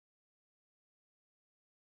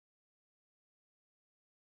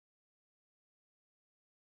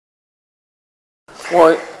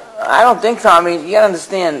Well, I don't think so. I mean, you gotta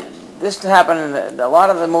understand, this happened in a lot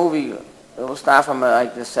of the movie. It will start from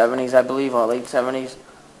like the 70s, I believe, or late 70s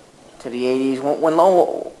to the 80s. When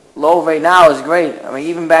Lowell right now is great. I mean,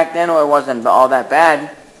 even back then, it wasn't all that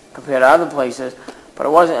bad compared to other places. But it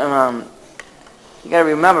wasn't. You gotta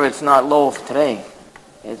remember, it's not Lowell today.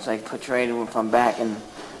 It's like portrayed from back, and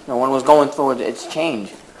when it was going through its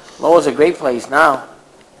change. Lowell's a great place now.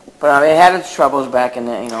 But I mean, it had its troubles back in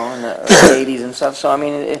the in the early 80s and stuff. So I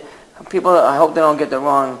mean, people, I hope they don't get the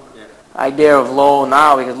wrong idea of Lowell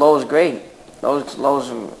now, because Lowell's great.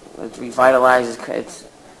 Lowell's it's revitalized.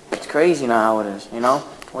 It's crazy now how it is.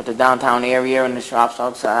 With the downtown area and the shops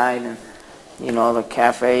outside, and the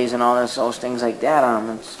cafes and all those things like that.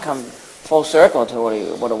 It's come full circle to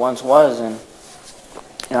what it once was, and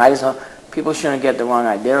I just hope people shouldn't get the wrong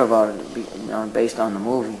idea about it, based on the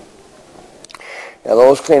movie. Yeah,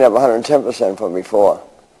 Lowell's cleaned up 110% from before.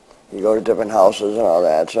 You go to different houses and all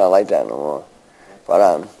that. It's not like that no more.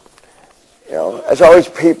 But it's always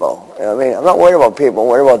people. I mean, I'm not worried about people. I'm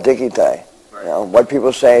worried about Dicky today. Right. What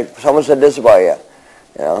people say. Someone said this about you.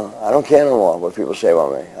 I don't care no more what people say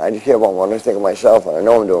about me. I just care about what I think of myself, and I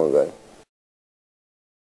know I'm doing good.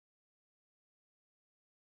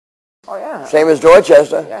 Oh yeah. Same as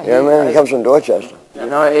Dorchester. Yeah, you know what I mean? He comes from Dorchester.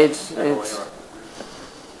 It's.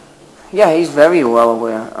 Yeah, he's very well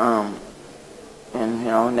aware,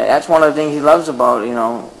 and that's one of the things he loves about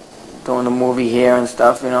doing the movie here and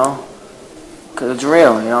stuff, because it's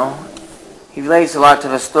real, He relates a lot to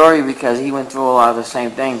the story because he went through a lot of the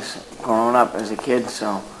same things growing up as a kid,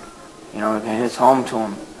 so it hits home to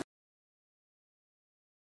him.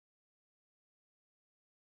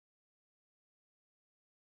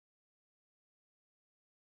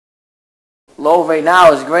 Lowell right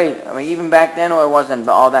now is great. I mean, even back then, it wasn't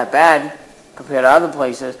all that bad compared to other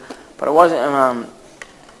places. But it wasn't.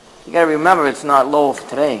 You got to remember, it's not Lowell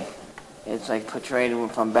today. It's like portrayed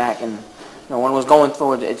from back, and when it was going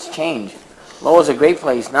through its change. Lowell's a great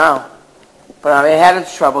place now, but I mean, it had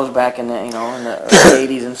its troubles back in the in the early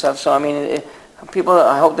 80s and stuff. So I mean, people,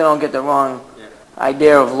 I hope they don't get the wrong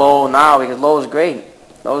idea of Lowell now, because Lowell's great.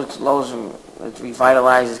 Lowell's it's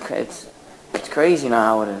revitalized. It's crazy now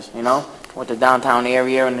how it is. With the downtown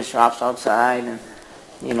area and the shops outside, and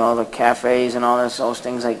the cafes and all those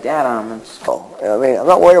things like that. I mean, I'm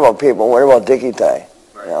not worried about people. I'm worried about Dicky today.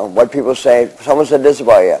 Right. What people say. Someone said this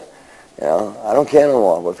about you. I don't care no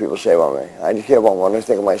more what people say about me. I just care about what I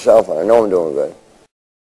think of myself, and I know I'm doing good.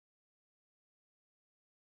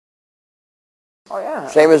 Oh yeah.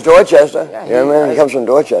 Same as Dorchester. Yeah, you know what I mean? He comes from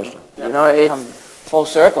Dorchester. It comes full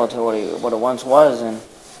circle to what it once was, and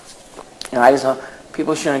I just hope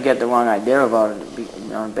people shouldn't get the wrong idea about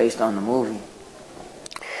it, based on the movie.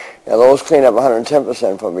 Yeah, Lowell's cleaned up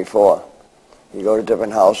 110% from before. You go to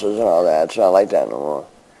different houses and all that. It's not like that no more.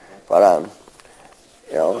 But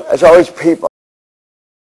it's always people.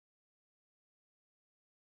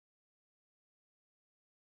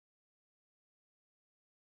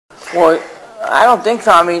 Well, I don't think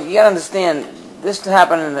so. I mean, you gotta understand, this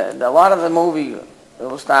happened in a lot of the movie. It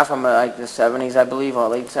will start from like the 70s, I believe, or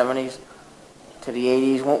late 70s to the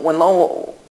 80s. When Lowell